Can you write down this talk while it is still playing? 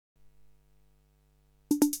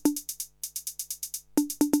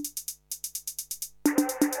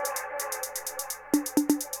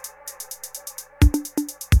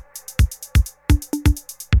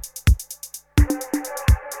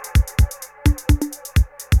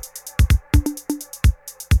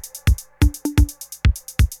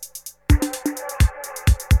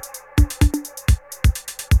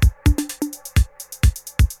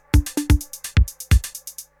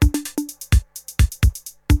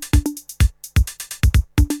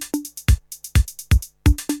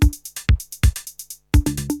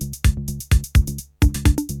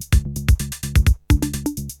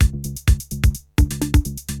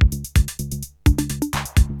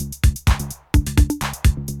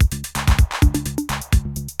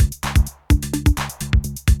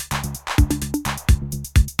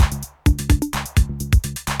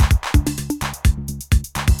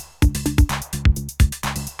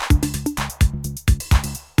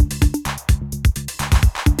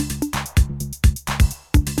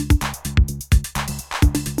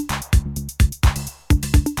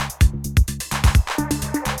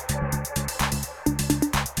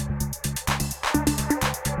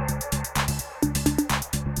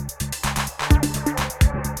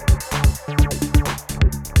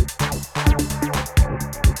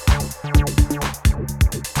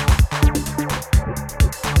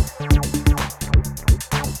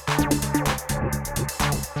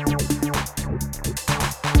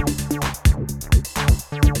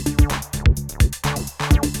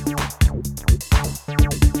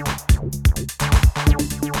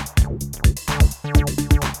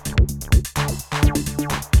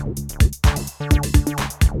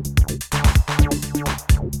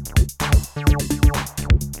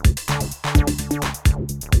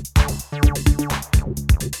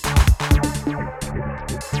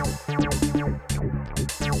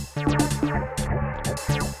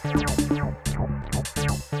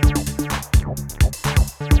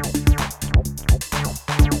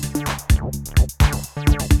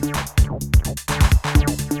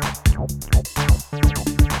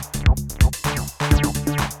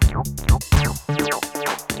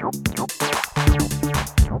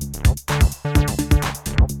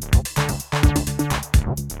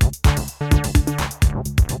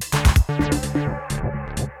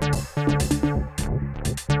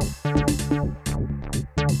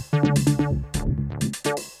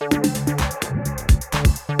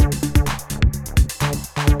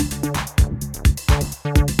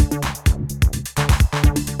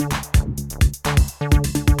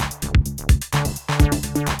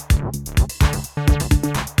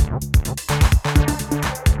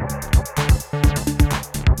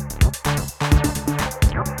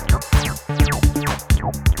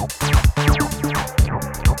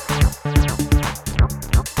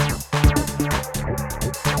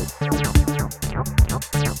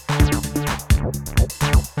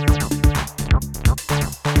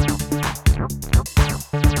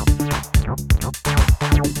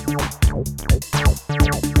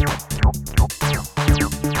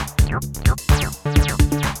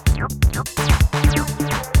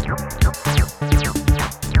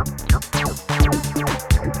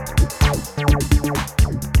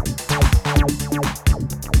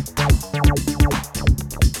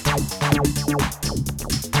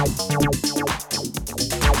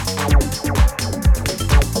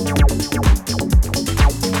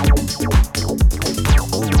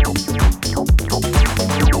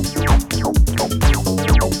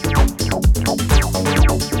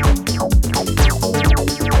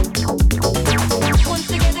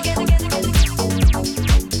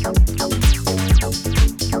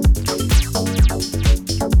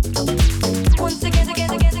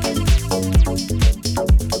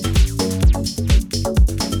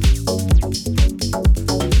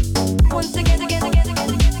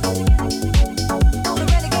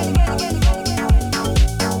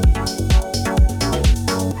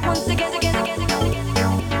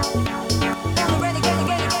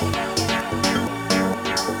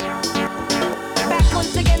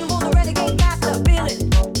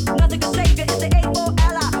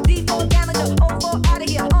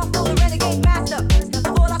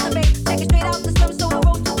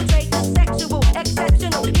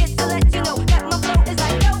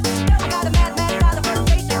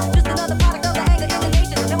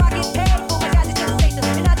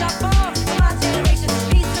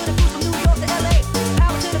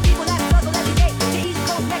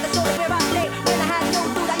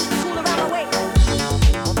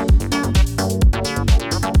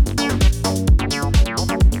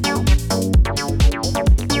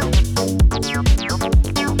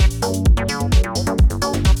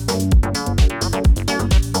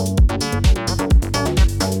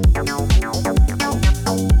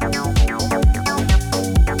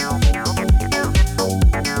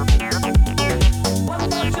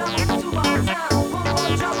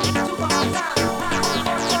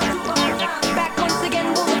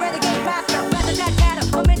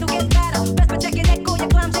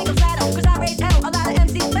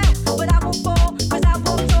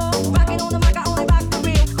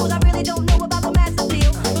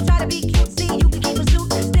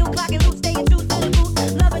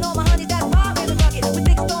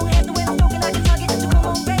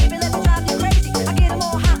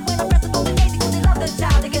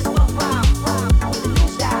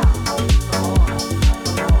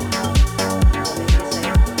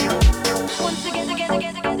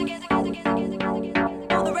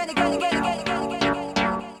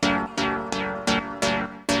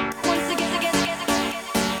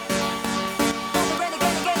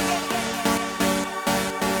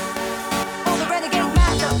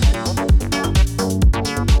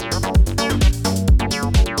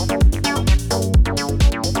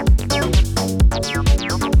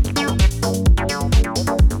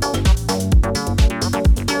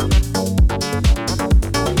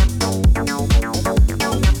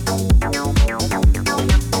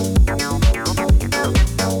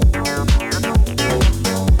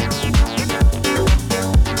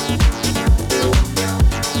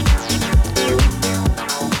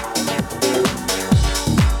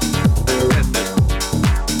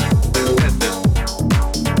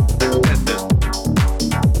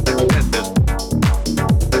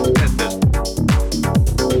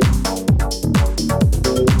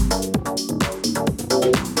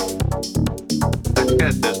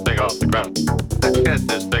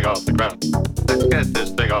off the ground. Let's get this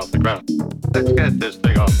thing off the ground. Let's get this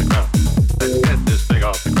thing off the ground. Let's get this thing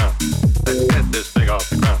off the ground. Let's get this thing off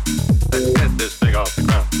the ground. Let's get this thing off the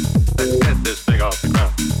ground. Let's get this thing off the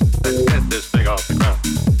ground. Let's get this thing off the ground.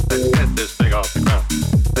 Let's get this thing off the ground.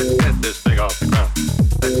 Let's get this thing off the ground.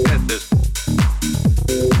 Let's get this.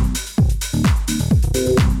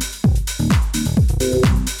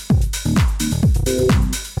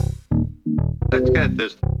 Let's get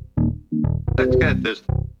this. Let's get this.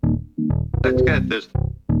 Let's get this.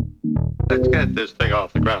 Let's get this thing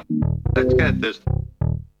off the ground. Let's get this.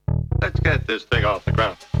 Let's get this thing off the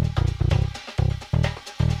ground.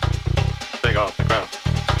 Thing off the ground.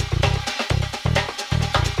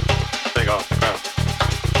 Thing off the ground.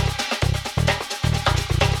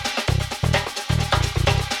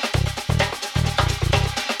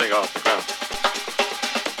 Thing off the ground.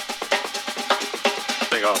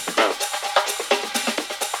 Thing off the ground.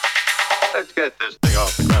 Let's get this thing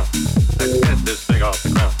off the ground. Let's get this thing off the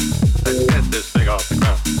ground. Let's get this thing off the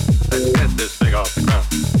ground. Let's get this thing off the ground.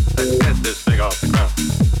 Let's get this thing off the ground.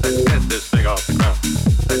 Let's get this thing off the ground.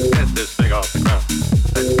 Let's get this thing off the ground.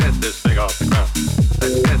 Let's get this thing off the ground.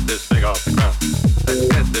 Let's get this thing off the ground. Let's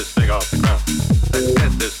get this thing off the ground. Let's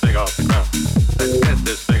get this thing off the ground. Let's get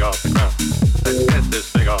this thing off the ground. Let's get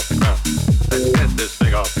this thing off the ground. Let's get this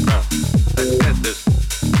thing off the ground. Let's get this.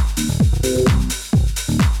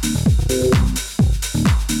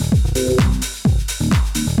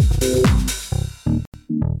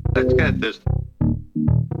 Let's get this.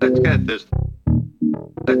 Let's get this.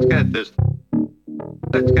 Let's get this.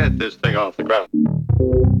 Let's get this thing off the ground.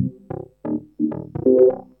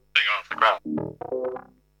 Thing off the ground.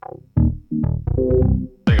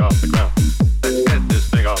 Thing off the ground. Let's get this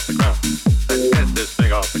thing off the ground. Let's get this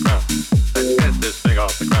thing off the ground. Let's get this thing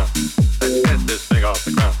off the ground. Let's get this thing off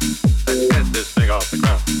the ground. Let's get this thing off the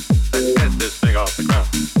ground. Let's get this thing off the ground.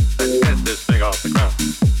 Let's get this thing off the ground.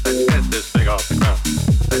 Let's get this thing off the ground.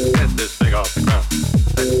 Let's get this thing off the ground.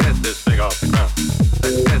 Let's get this thing off the ground.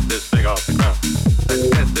 Let's get this thing off the ground. Let's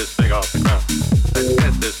get this thing off the ground.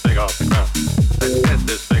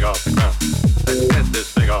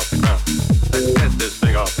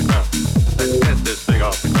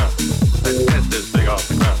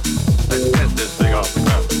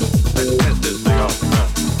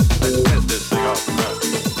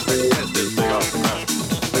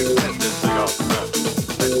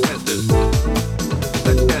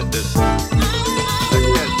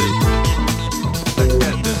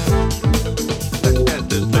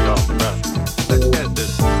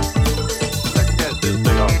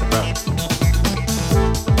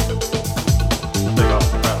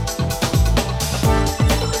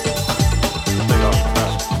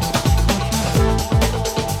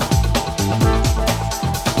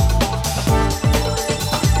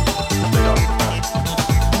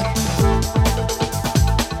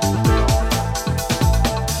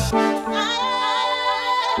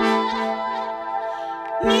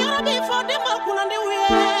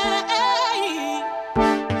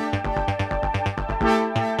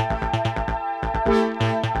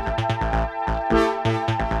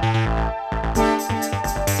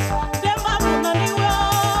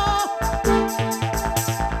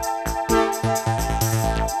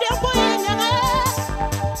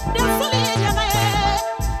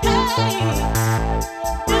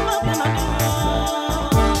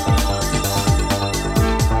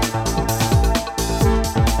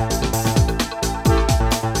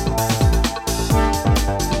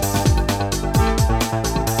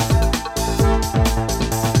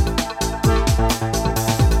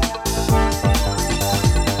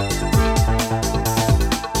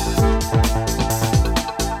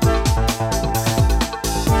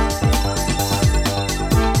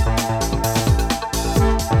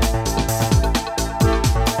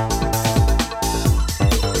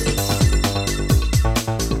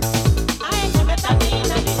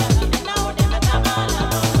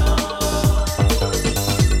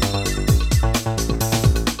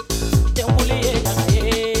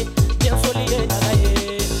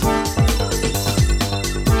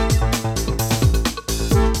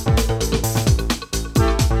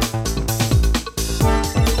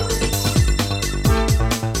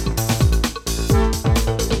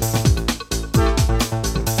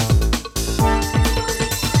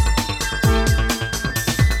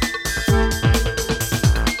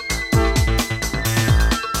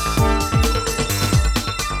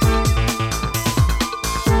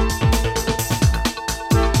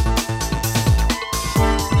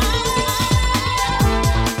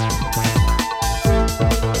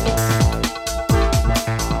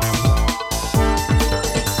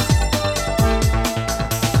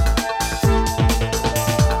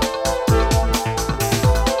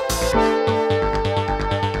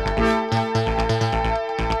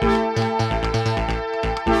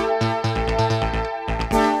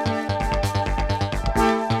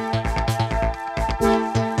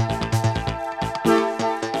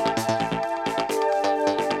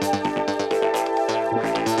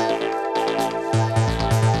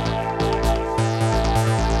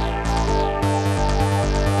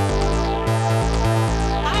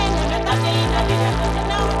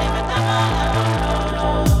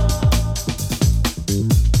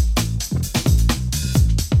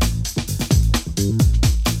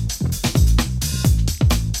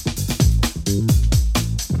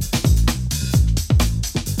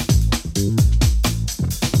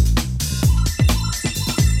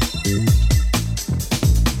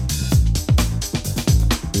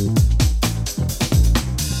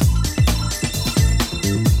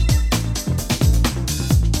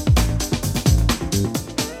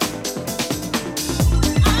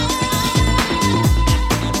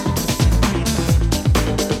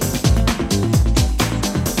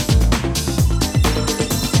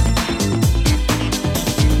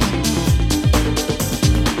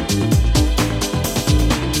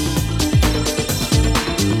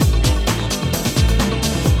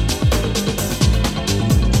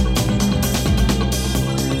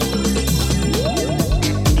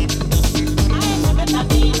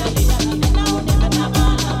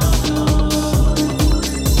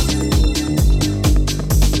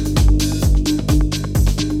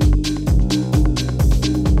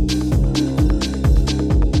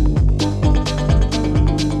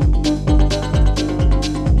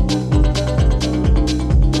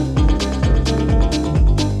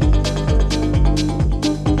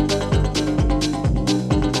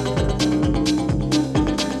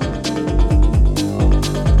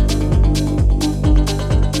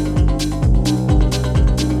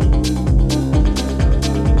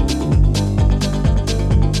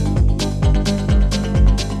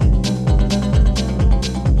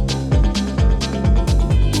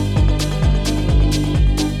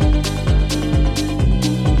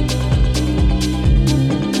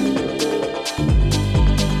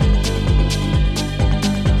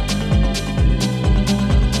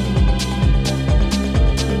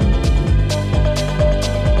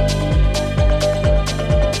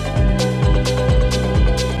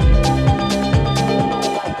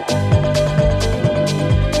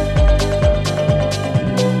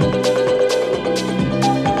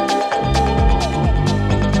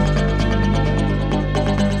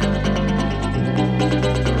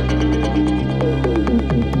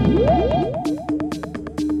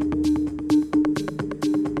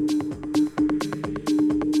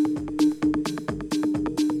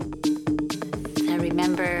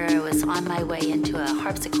 remember I was on my way into a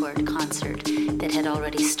harpsichord concert that had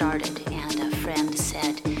already started, and a friend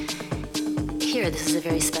said, "Here, this is a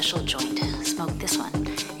very special joint. Smoke this one."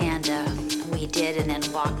 And we did, and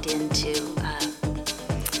then walked into,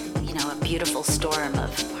 a beautiful storm of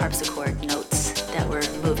harpsichord notes that were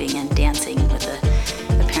moving and dancing with a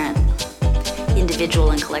apparent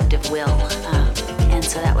individual and collective will. And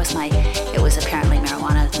so that was it was apparently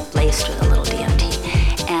marijuana laced with a little DMT.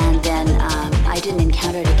 And then I didn't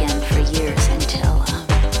encounter it again for years until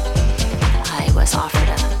I was offered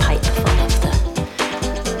a pipe full of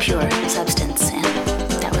the pure substance, and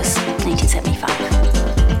that was 1975.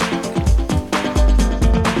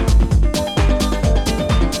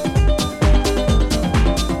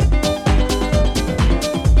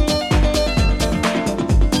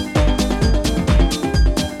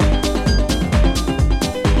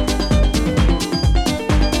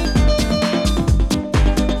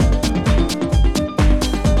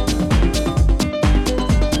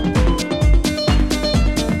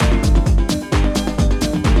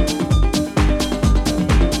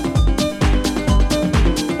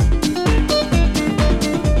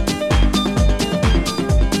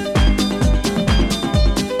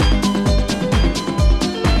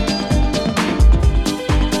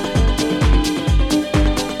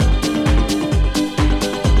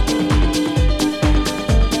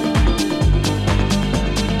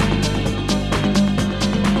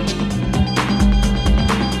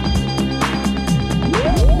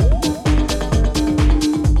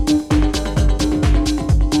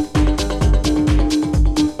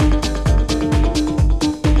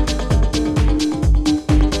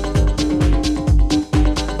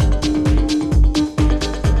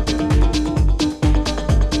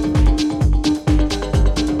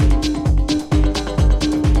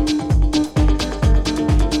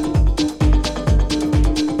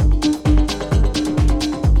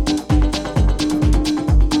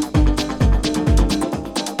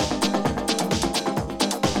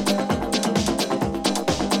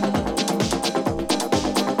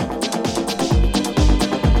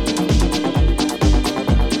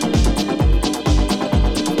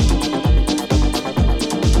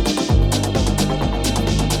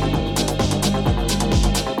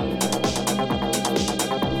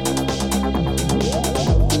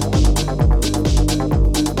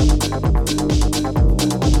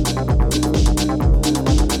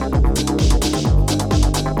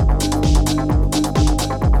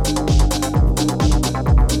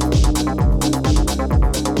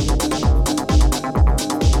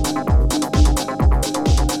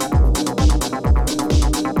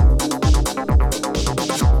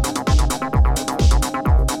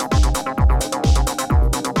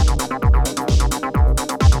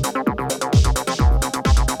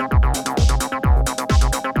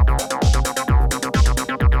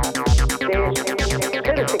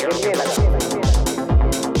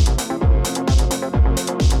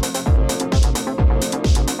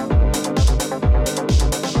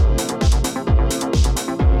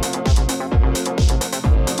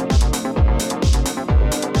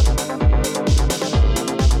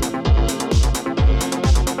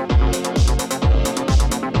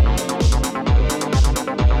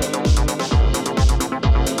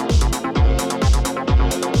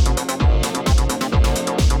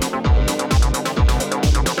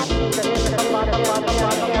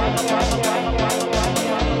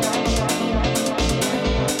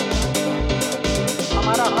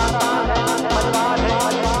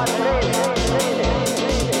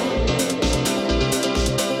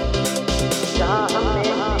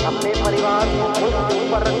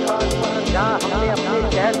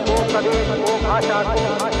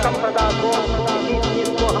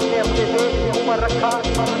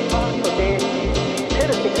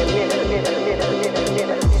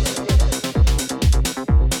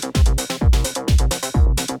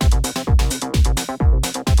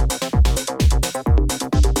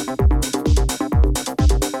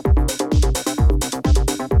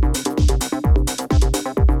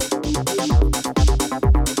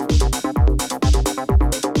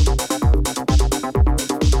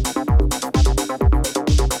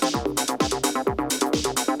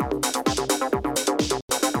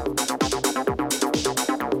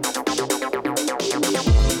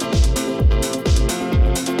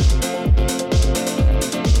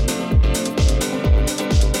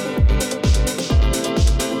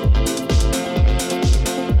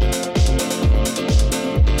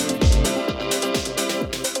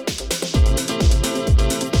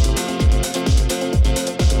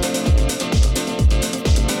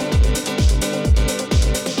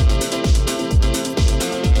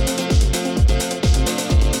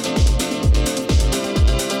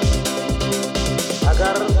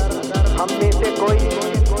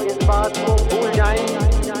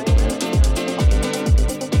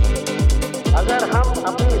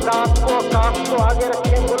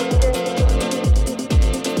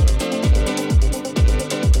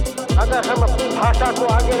 अगर हम अपनी भाषा को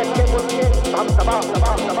आगे रखे बोलिए तो हम तबाह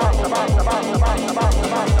तबाह तबाह तबाह तबाह तबाह तबाह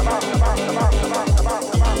तबाह तबाह तबाह तबाह तबाह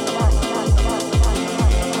तबाह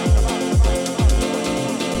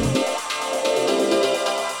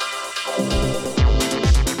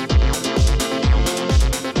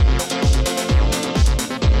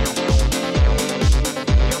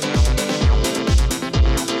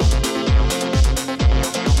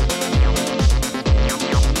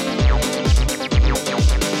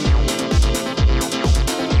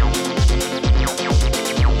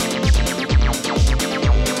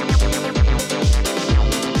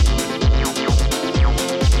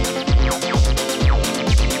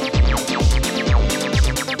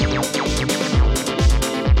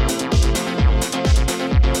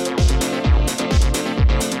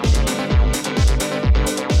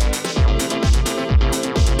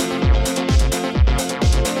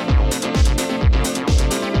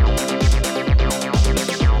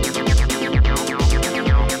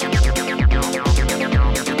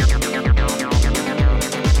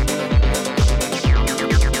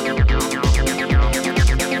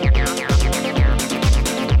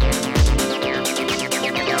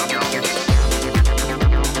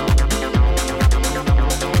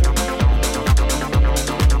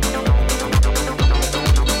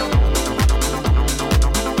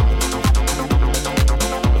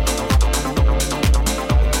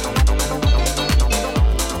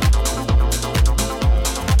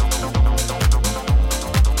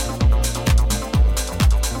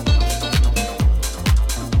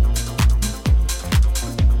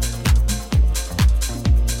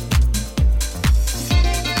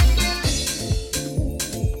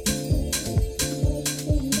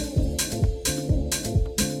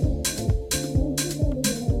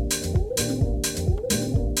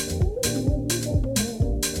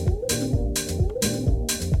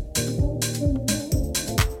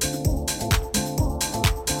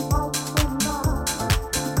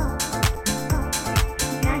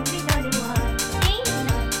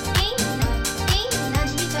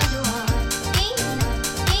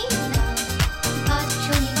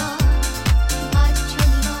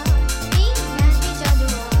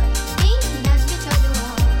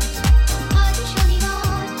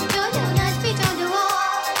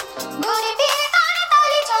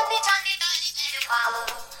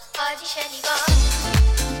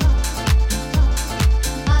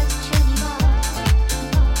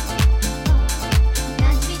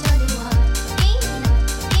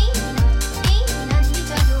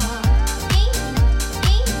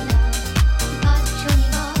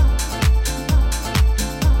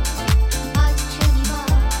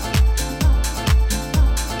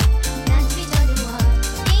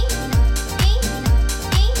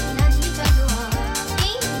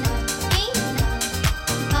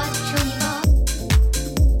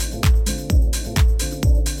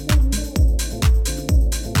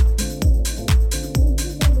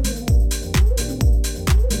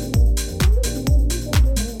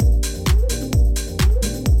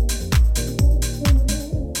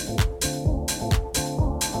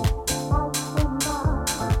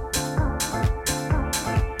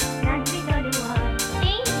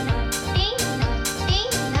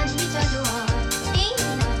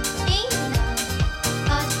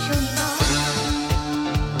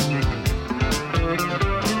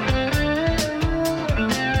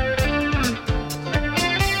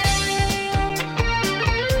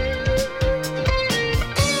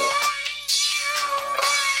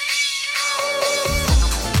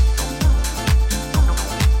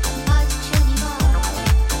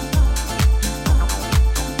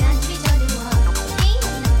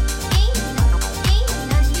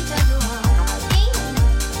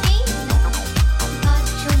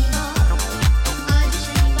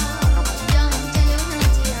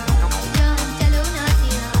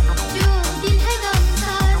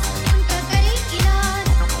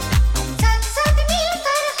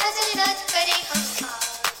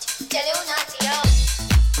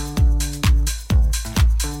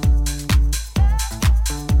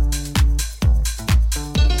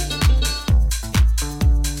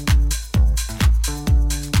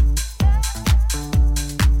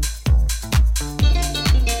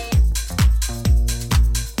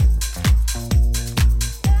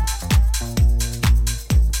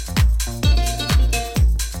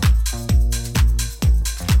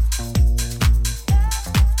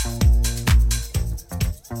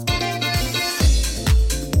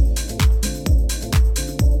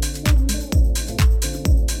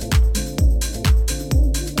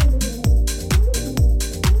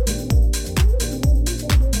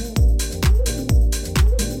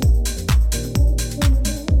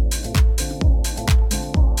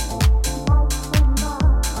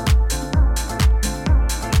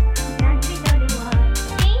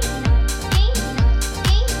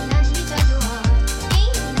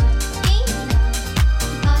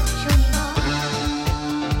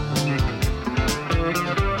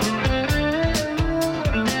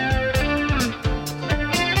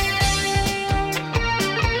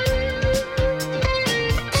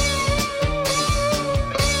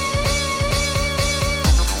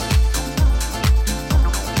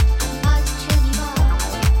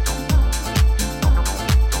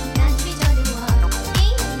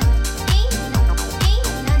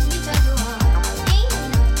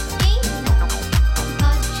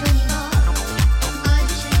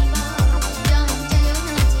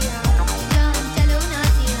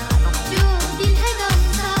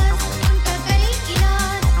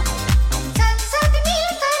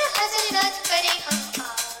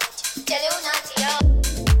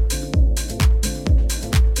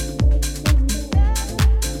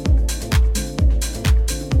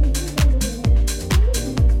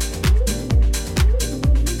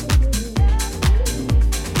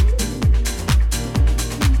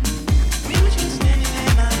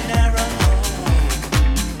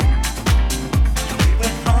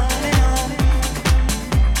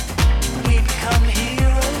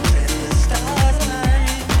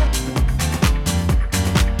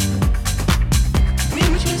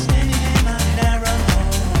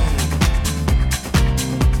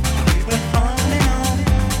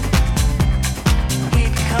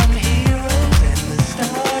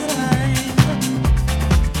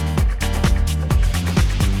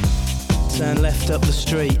Turn left up the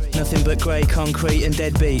street, nothing but grey concrete and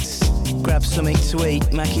deadbeats. Grab something to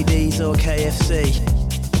eat, Mackie D's or KFC.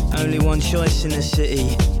 Only one choice in the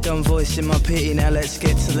city, dumb voice in my pity, now let's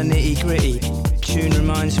get to the nitty gritty. Tune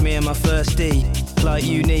reminds me of my first D, like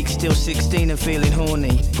unique, still 16 and feeling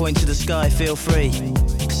horny. Point to the sky, feel free.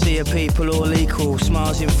 Sea of people all equal,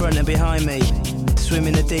 smiles in front and behind me. Swim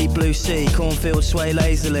in the deep blue sea, cornfields sway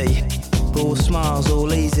lazily. All smiles,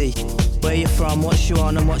 all easy. Where you from, what's you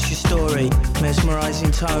on and what's your story?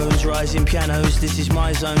 Mesmerising tones, rising pianos, this is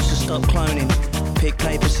my zone, so stop cloning. Pick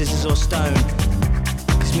paper, scissors or stone.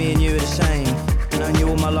 Cause me and you are the same. Known you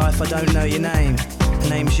all my life, I don't know your name. The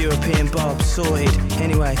name's European Bob, sorted.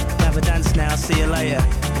 Anyway, have a dance now, see you later.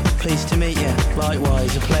 Pleased to meet you,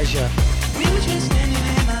 likewise, a pleasure. We were just standing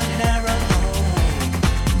in my narrow home.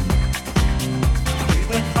 We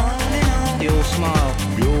went on and on. We all smile,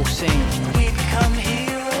 we all sing. We become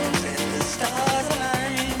heroes and the stars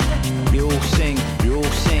align. We all sing,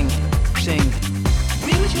 sing.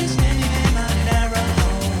 We were just standing in my narrow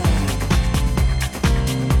home.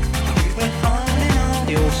 We went on and on.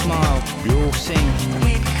 We all smile, we all sing.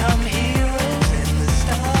 We become heroes and the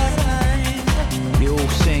stars align. We all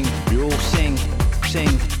sing,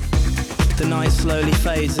 sing. The night slowly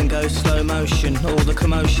fades and goes slow motion. All the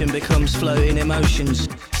commotion becomes floating emotions.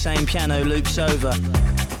 Same piano loops over.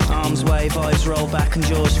 Arms wave, eyes roll back and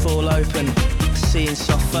jaws fall open. Seeing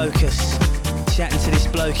soft focus. Chatting to this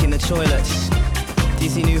bloke in the toilets.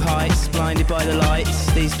 Dizzy new heights, blinded by the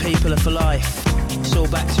lights. These people are for life. It's all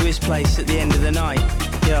back to his place at the end of the night.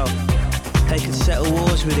 Yo, they could settle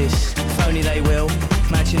wars with this. If only they will.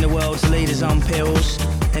 Imagine the world's leaders on pills.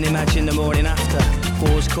 And imagine the morning after.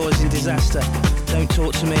 Wars causing disaster. Don't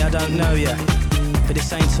talk to me, I don't know ya. But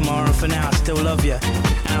this ain't tomorrow and for now I still love ya.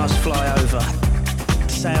 Hours fly over.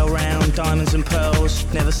 Sail round, diamonds and pearls.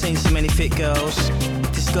 Never seen so many fit girls.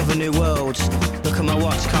 Discover new worlds. Look at my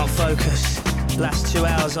watch, can't focus. Last 2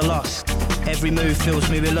 hours I lost. Every move fills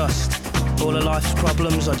me with lust. All of life's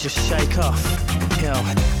problems I just shake off. Yo,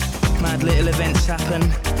 mad little events happen.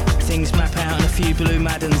 Things map out and a few blue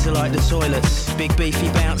Maddens are like the toilets. Big beefy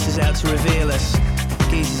bouncers out to reveal us.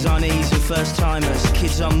 Geezers on ease and first timers.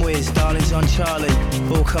 Kids on whiz, darlings on Charlie.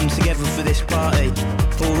 All come together for this party.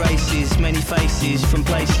 All races, many faces, from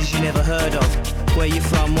places you never heard of. Where you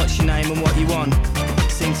from, what's your name and what you want.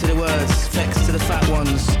 Sing to the words, flex to the fat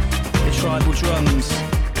ones. The tribal drums,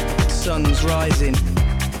 sun's rising.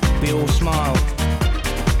 We all smile,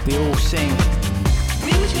 we all sing.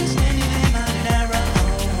 We were just standing in my narrow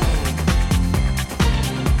home.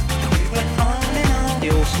 We went on and on. We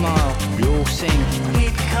all smile, we all sing. We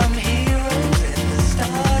become heroes and the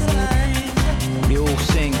stars align. We all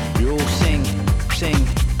sing, sing.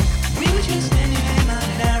 We were just standing in my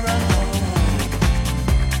narrow home.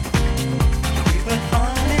 We went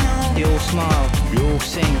on and on. We all smile, we all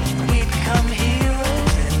sing. We become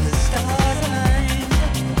heroes and the stars align.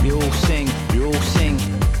 We all sing,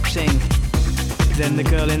 sing. Then the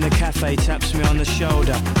girl in the cafe taps me on the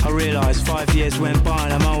shoulder. I realise 5 years went by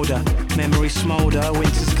and I'm older. Memories smoulder,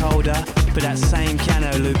 winter's colder. But that same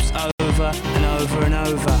piano loops over and over and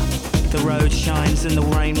over. The road shines and the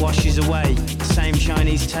rain washes away. Same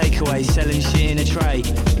Chinese takeaway, selling shit in a tray.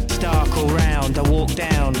 It's dark all round, I walk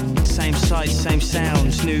down. Same sights, same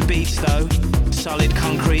sounds, new beats though. Solid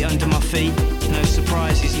concrete under my feet. No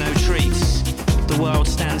surprises, no treats. The world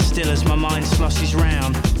stands still as my mind sloshes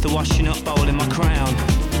round. The washing up bowl in my crown.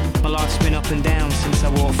 My life's been up and down since I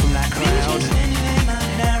walked from that crowd.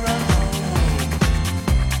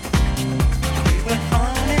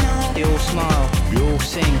 We all smile, we all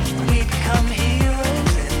sing. We become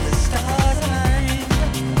heroes and the stars align.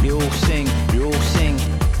 We all sing,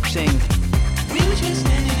 sing. We were just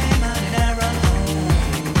standing in my narrow home.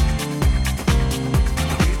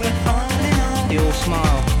 We went on and on. We all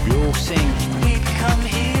smile, we all sing. We become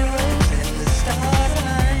heroes and the stars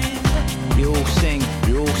align. We all sing,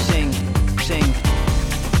 sing.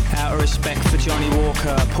 Out of respect for Johnny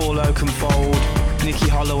Walker, Paul Oakenfold, Nicky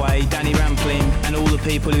Holloway, Danny Rampling, and all the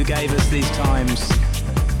people who gave us these times.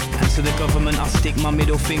 And to the government I stick my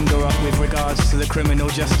middle finger up with regards to the criminal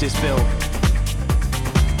justice bill.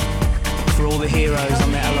 For all the heroes I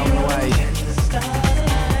met along the way.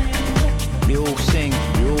 We all sing,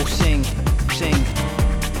 sing.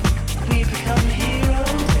 We become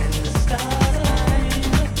heroes and the stars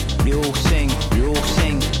align. We all sing,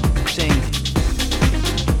 sing.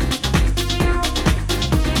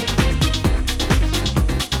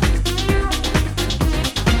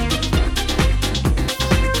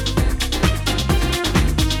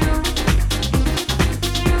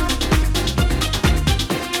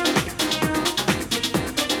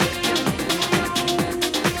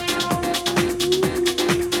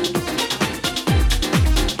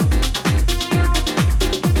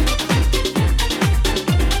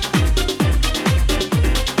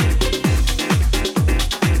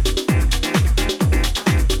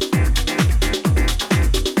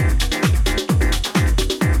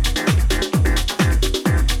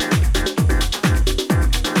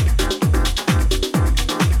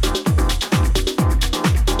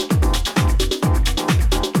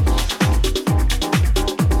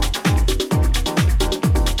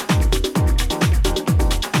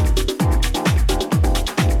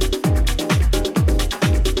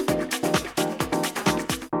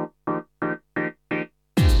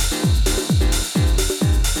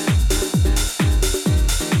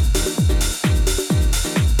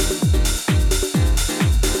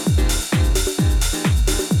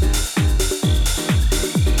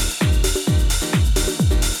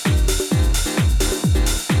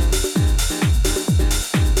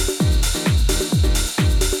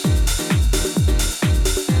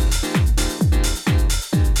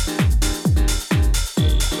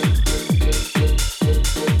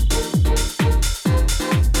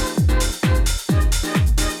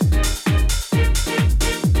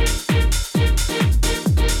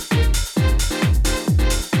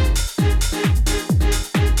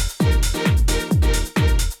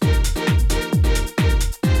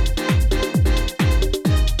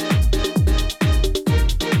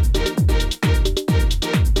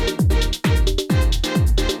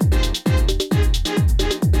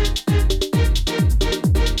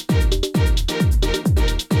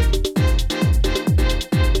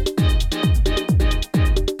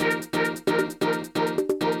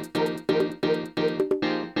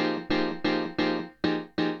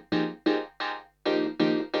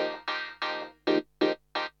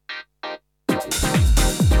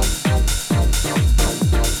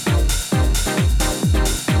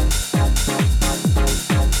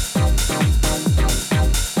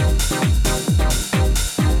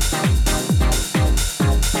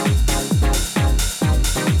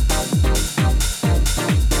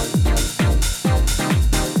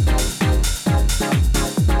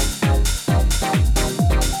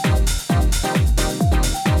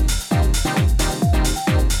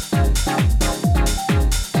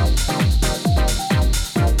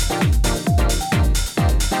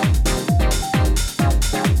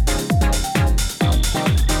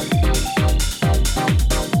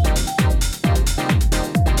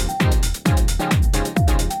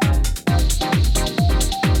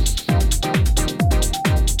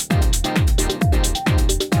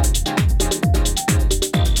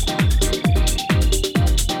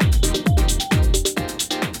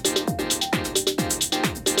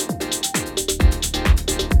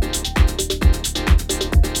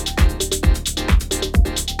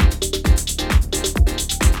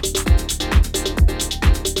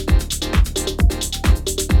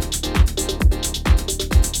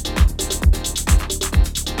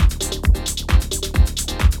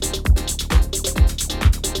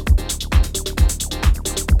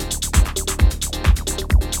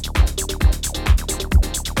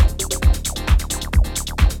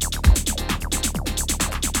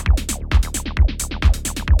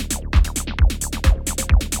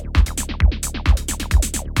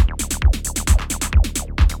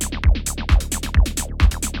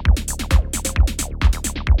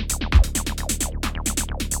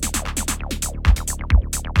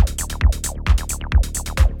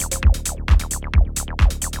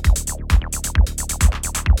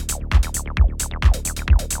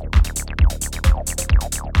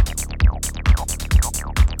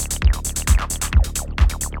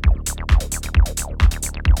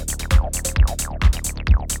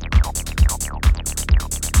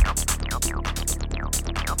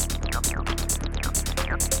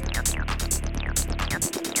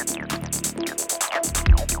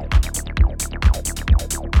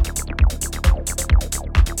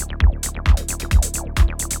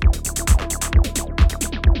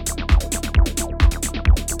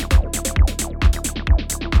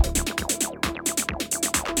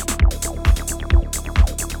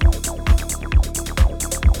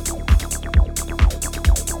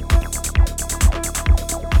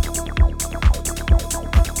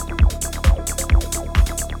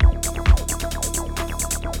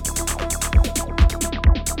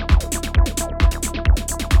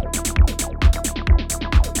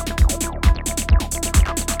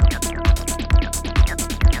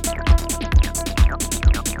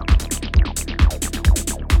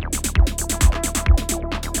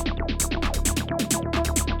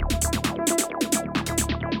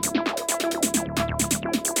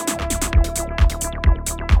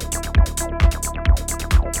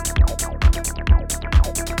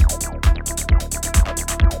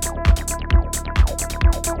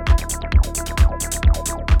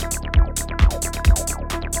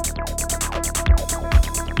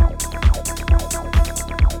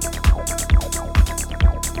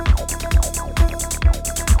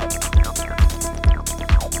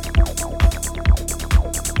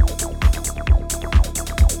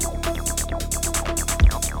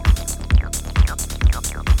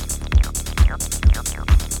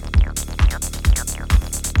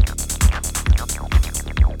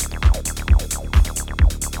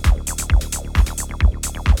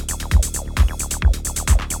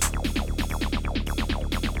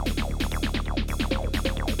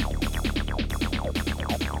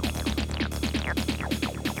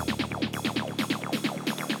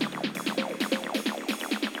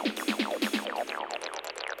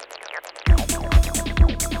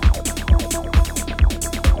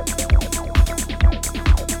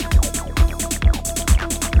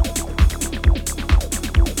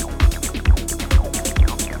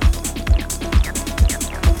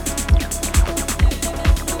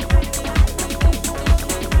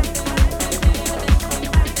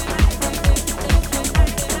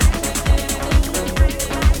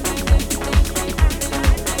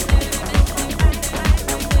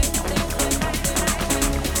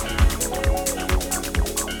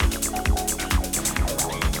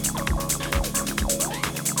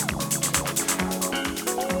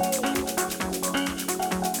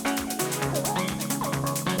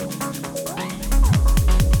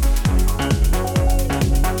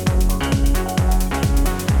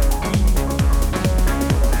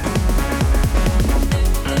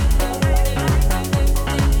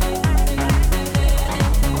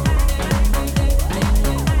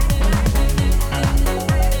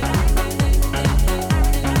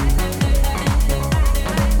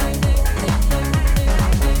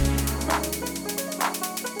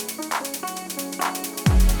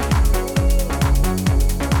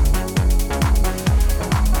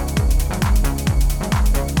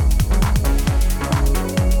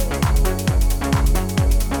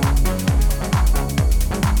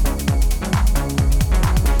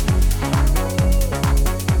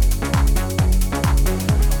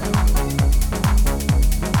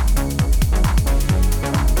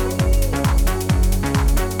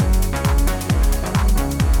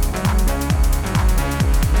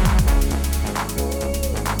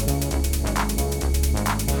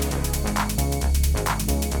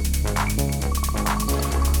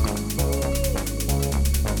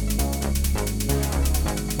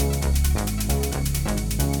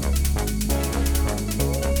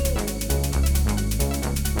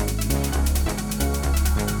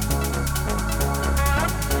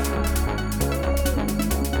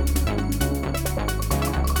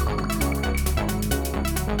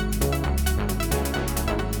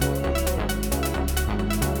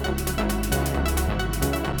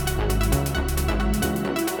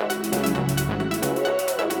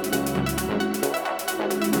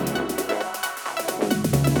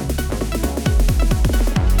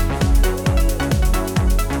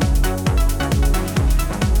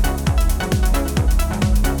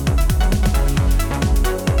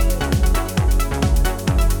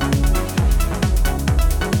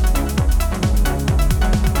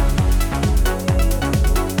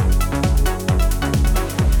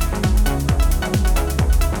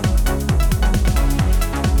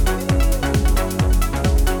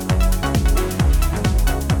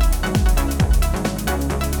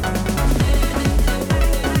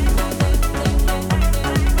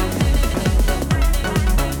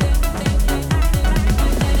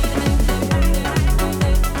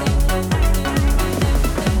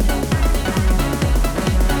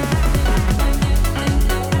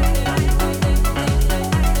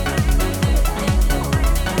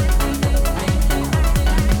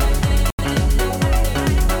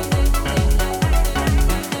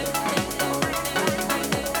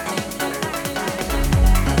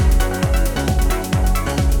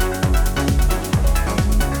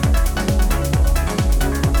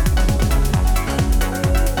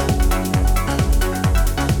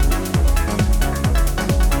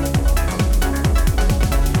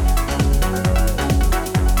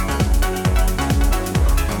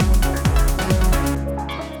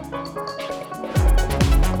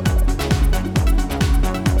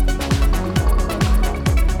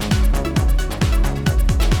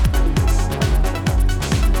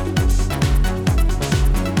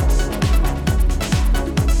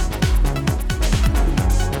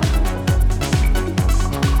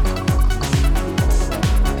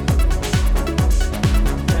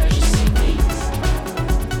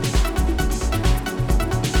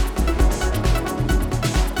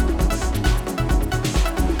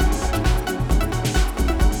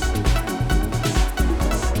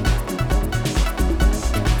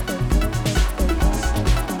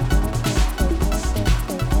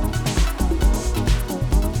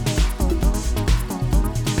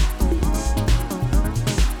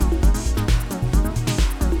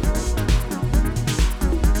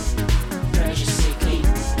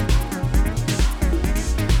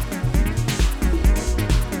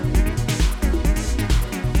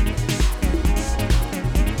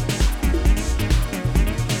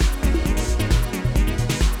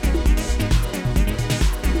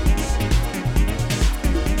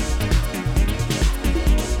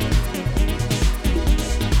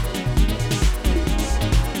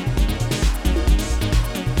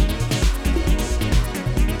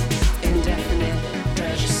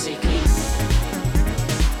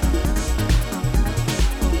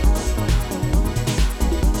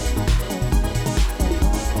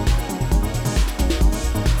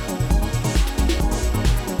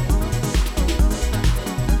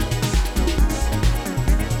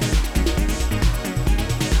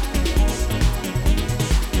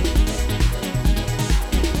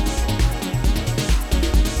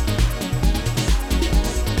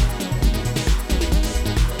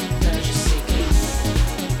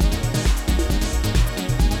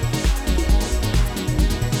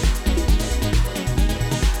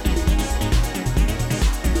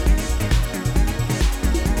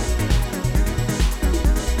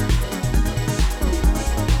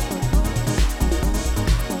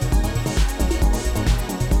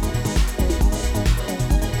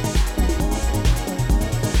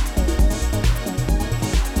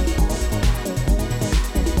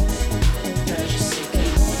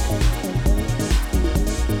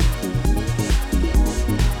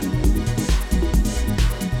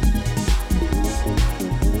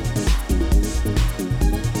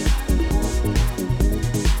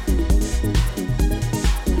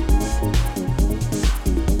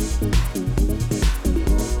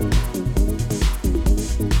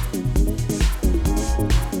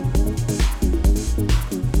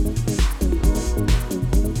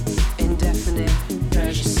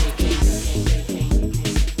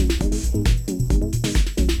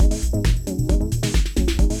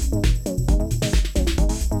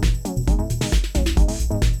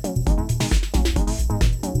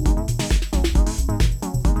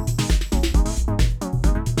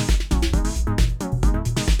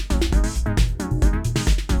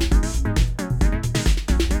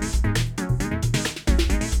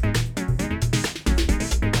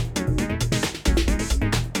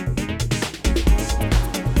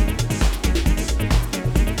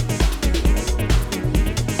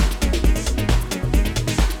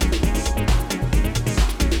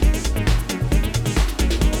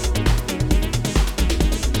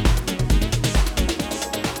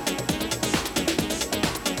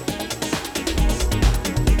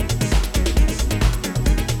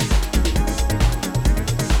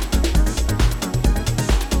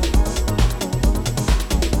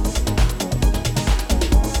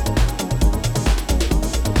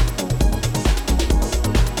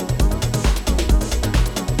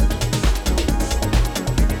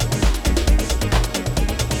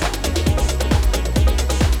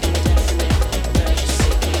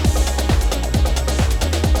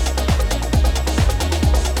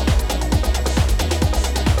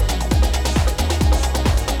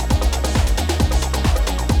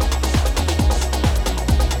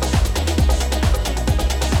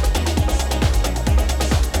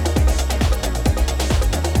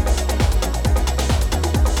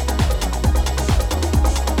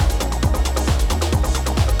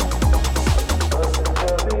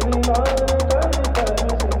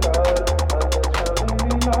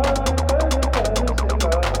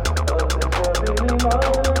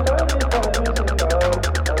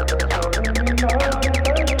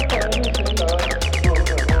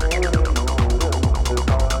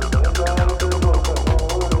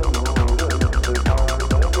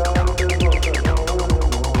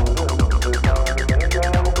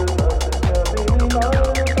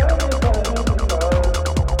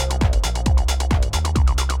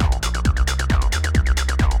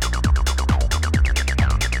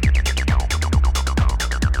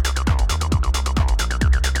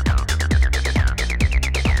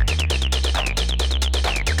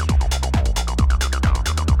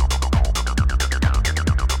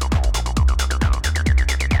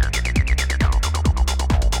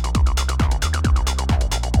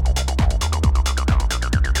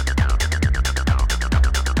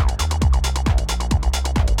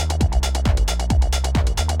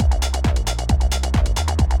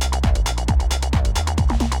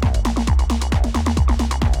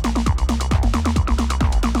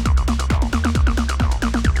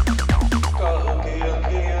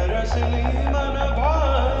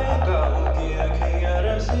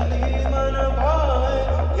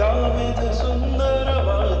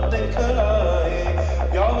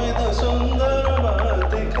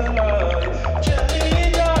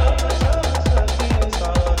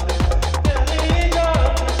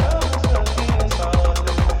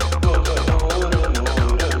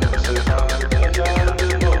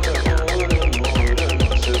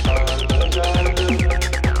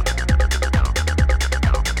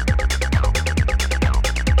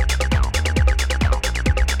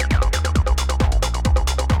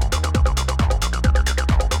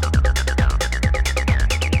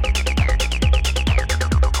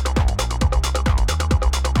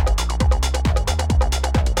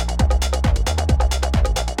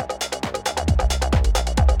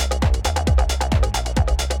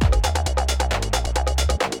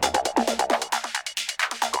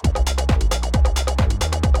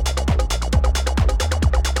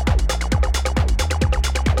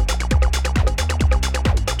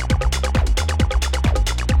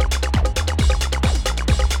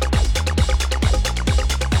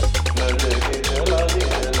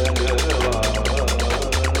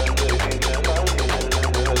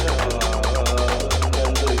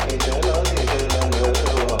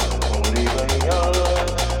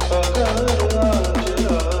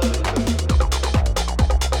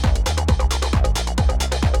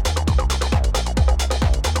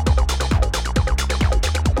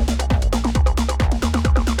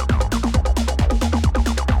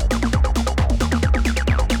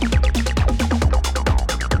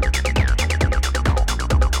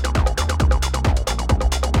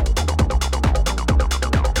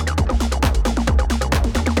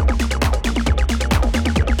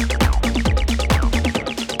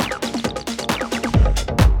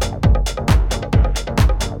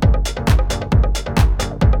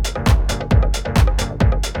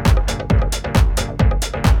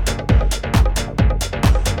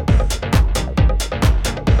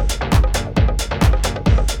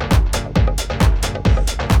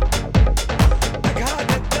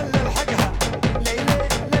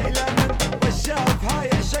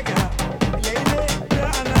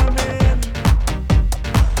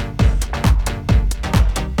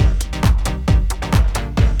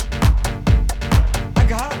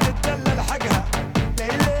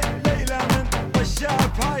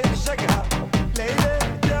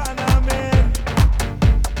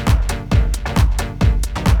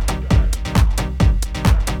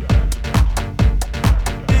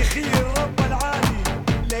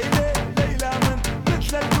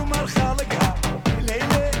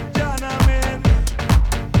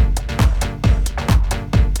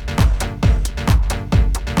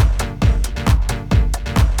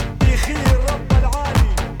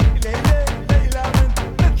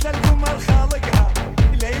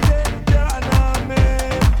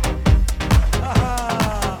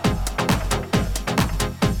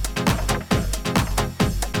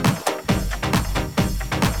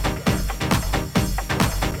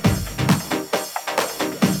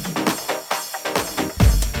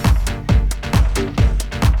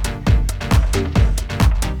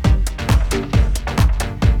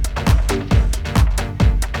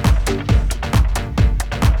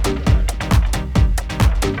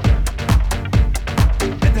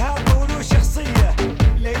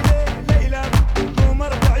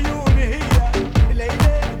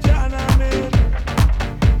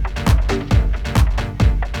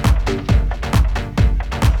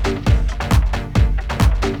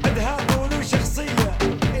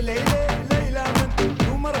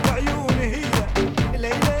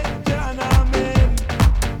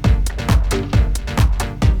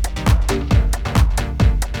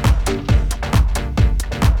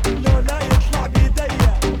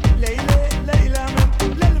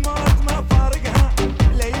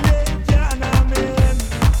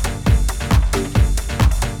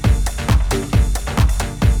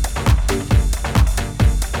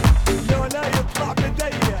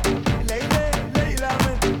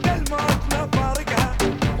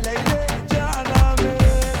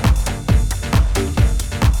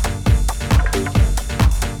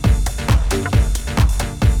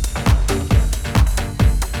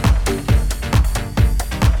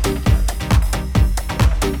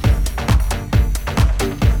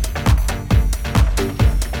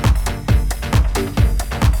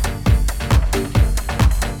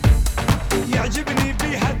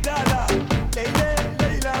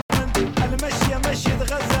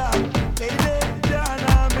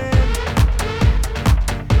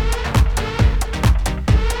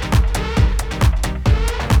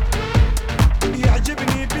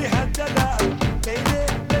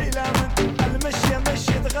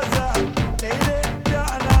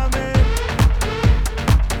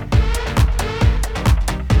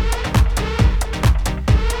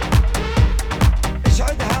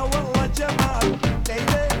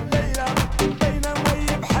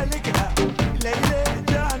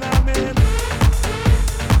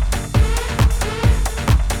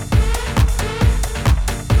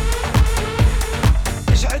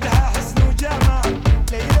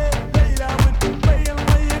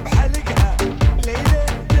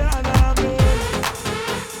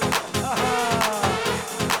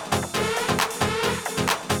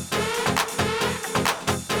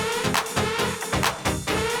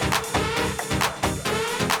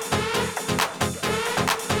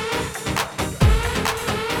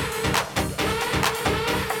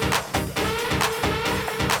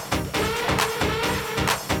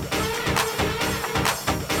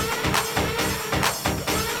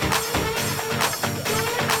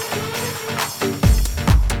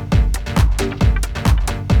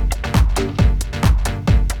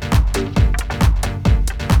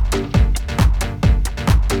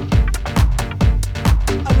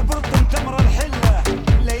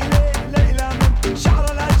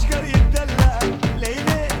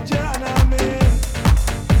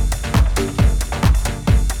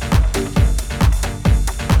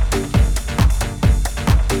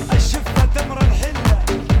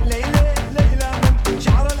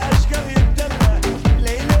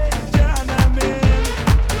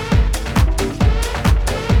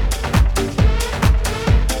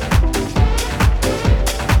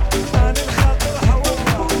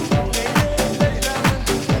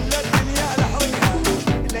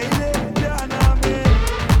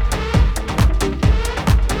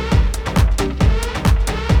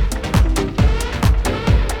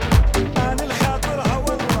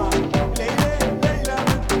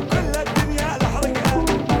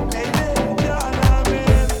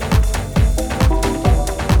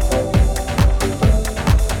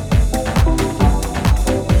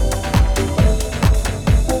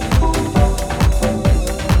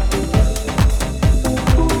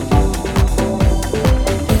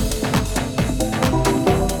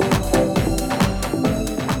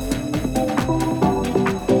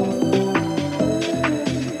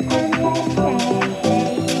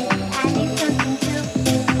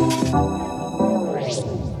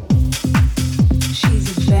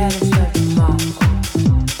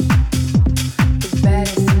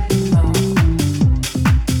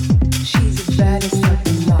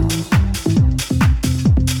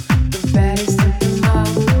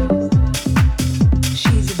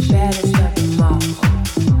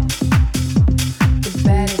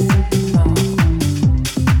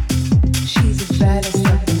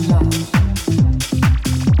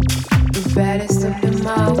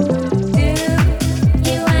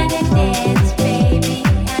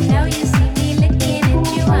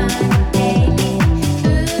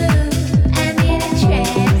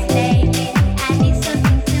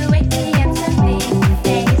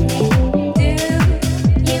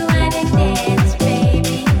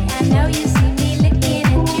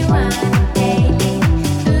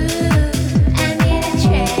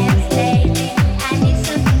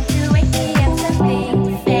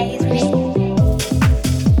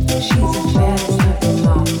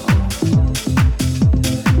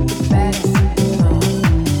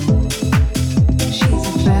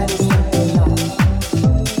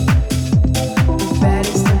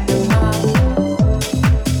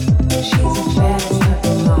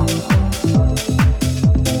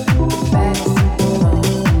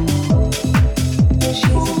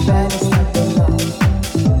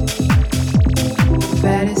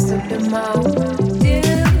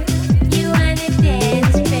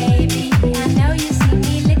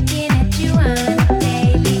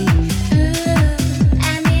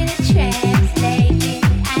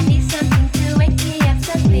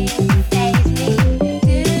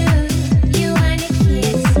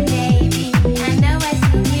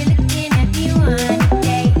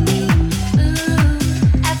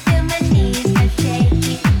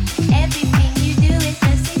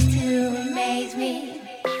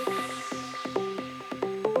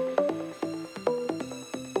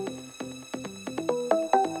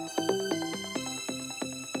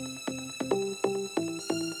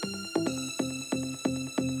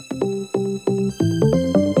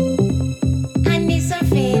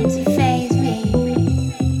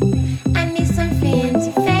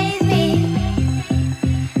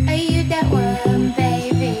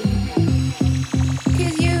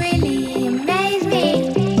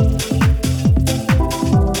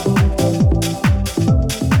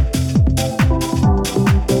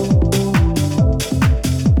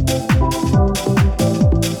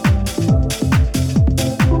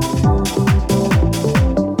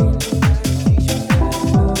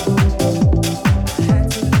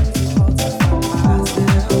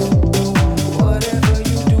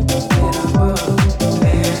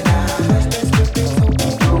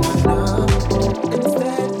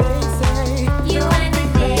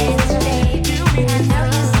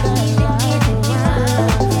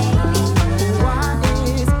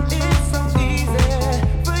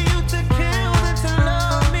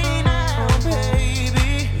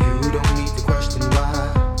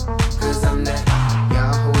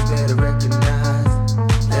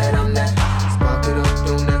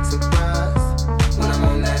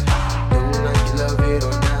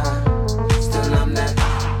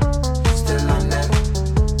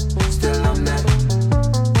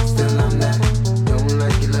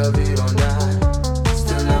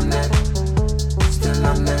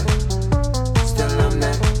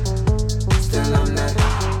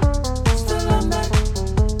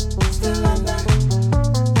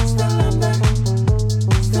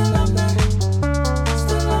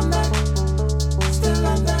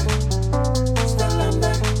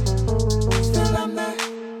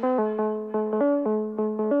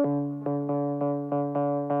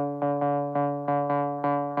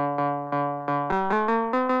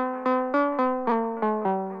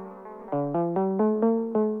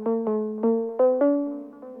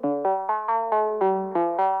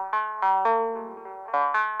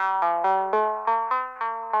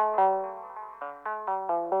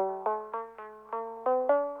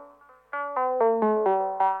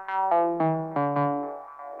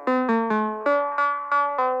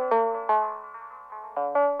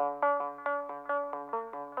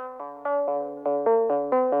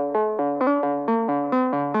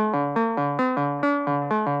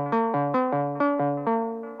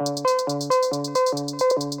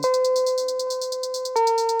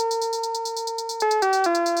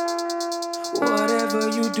 Whatever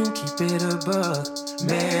you do, keep it a buck.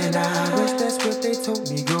 Man, I wish that's what they told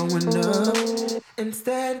me growing up.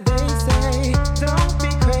 Instead, they say